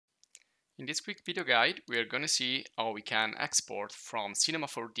In this quick video guide, we are going to see how we can export from Cinema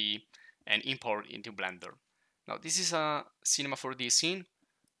 4D and import into Blender. Now, this is a Cinema 4D scene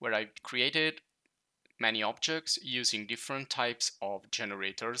where I've created many objects using different types of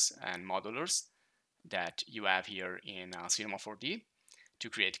generators and modelers that you have here in Cinema 4D to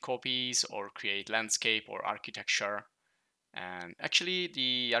create copies or create landscape or architecture. And actually,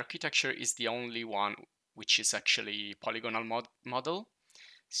 the architecture is the only one which is actually polygonal model.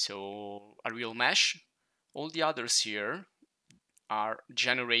 So a real mesh. All the others here are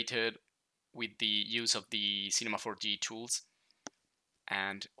generated with the use of the Cinema 4D tools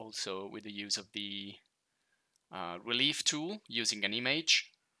and also with the use of the relief tool using an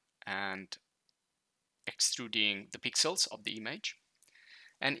image and extruding the pixels of the image.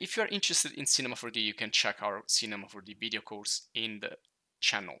 And if you are interested in Cinema 4D, you can check our Cinema 4D video course in the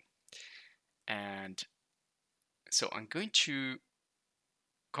channel. And so I'm going to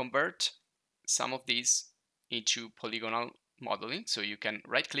convert some of these into polygonal modeling. So you can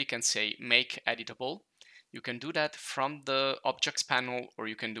right click and say make editable. You can do that from the objects panel, or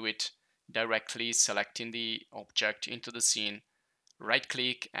you can do it directly selecting the object into the scene, right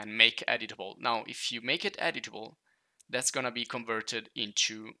click and make editable. Now if you make it editable, that's going to be converted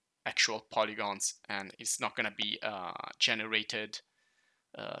into actual polygons and it's not going to be a generated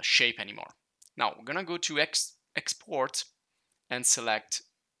shape anymore. Now we're going to go to export and select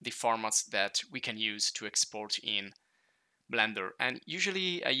the formats that we can use to export in Blender. And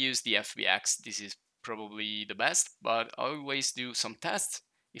usually I use the FBX. This is probably the best, but I always do some tests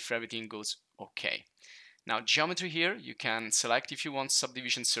if everything goes okay. Now geometry here, you can select if you want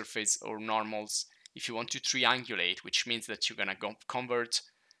subdivision surface or normals, if you want to triangulate, which means that you're gonna convert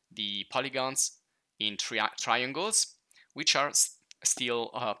the polygons in triangles, which are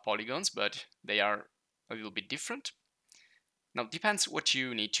still polygons, but they are a little bit different. Now, it depends what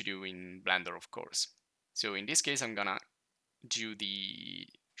you need to do in Blender, of course. So in this case, I'm gonna do the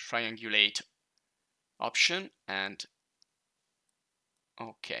triangulate option and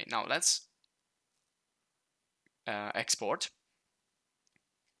okay, now let's export.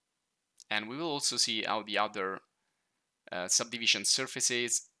 And we will also see how the other subdivision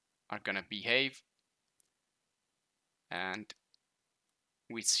surfaces are gonna behave. And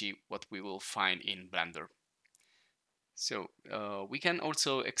we see what we will find in Blender. So we can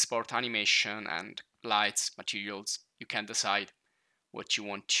also export animation and lights, materials. You can decide what you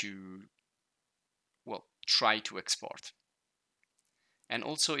want to, well, try to export. And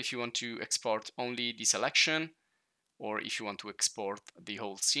also if you want to export only the selection, or if you want to export the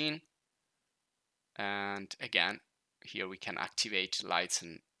whole scene. And again, here we can activate lights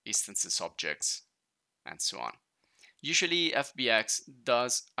and instances objects and so on. Usually FBX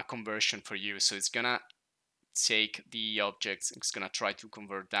does a conversion for you, so it's gonna take the objects, it's gonna try to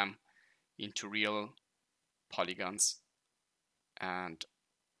convert them into real polygons. And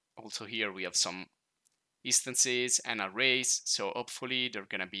also here we have some instances and arrays, so hopefully they're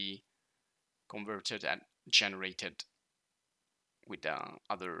gonna be converted and generated with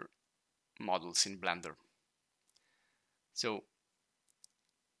other models in Blender. So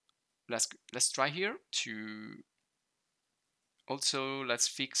let's try here to also let's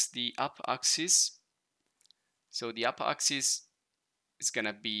fix the up axis. So the up axis is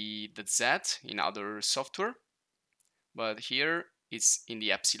gonna be the Z in other software, but here it's in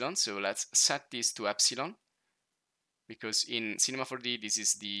the epsilon. So let's set this to epsilon, because in Cinema 4D this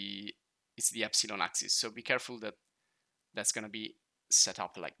is it's the epsilon axis. So be careful that that's gonna be set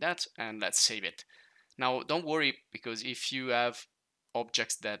up like that, and let's save it. Now don't worry, because if you have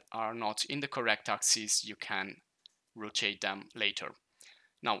objects that are not in the correct axis, you can rotate them later.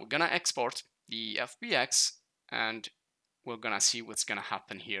 Now we're gonna export the FBX and we're gonna see what's gonna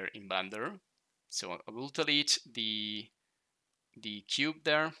happen here in Blender. So I will delete the cube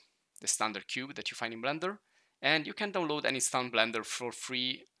there, the standard cube that you find in Blender, and you can download and install Blender for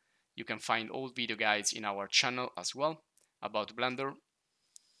free. You can find all video guides in our channel as well about Blender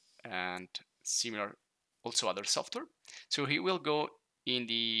and similar also other software. So here we'll go in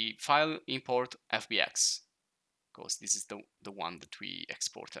the file import FBX, because this is the one that we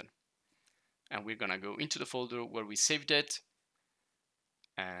exported. And we're gonna go into the folder where we saved it.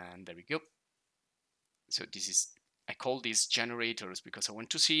 And there we go. So this is, I call these generators because I want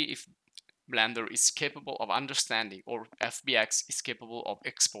to see if Blender is capable of understanding, or FBX is capable of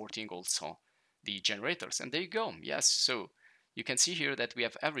exporting also the generators. And there you go. Yes, so you can see here that we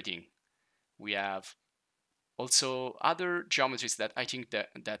have everything. We have also other geometries that I think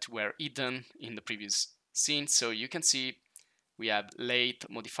that were hidden in the previous scene. So you can see we have lathe,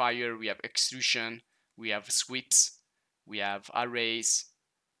 modifier, we have extrusion, we have sweeps, we have arrays,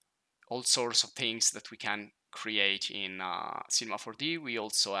 all sorts of things that we can create in Cinema 4D. We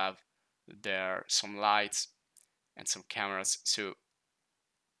also have there some lights and some cameras. So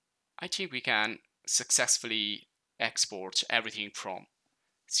I think we can successfully export everything from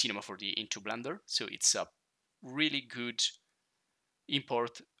Cinema 4D into Blender. So it's a really good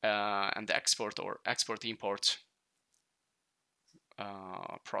import and export or export import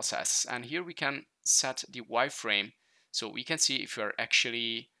process. And here we can set the wireframe, so we can see if you're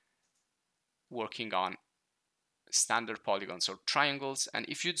actually working on standard polygons or triangles. And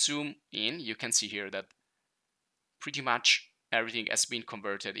if you zoom in, you can see here that pretty much everything has been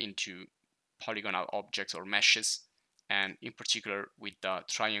converted into polygonal objects or meshes, and in particular with the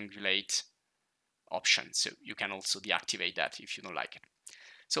triangulate option. So you can also deactivate that if you don't like it.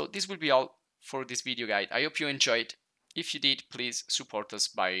 So this will be all for this video guide. I hope you enjoyed. If you did, please support us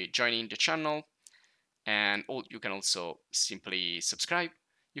by joining the channel, and you can also simply subscribe.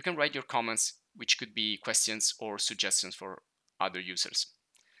 You can write your comments, which could be questions or suggestions for other users.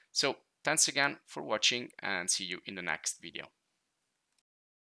 So thanks again for watching, and see you in the next video.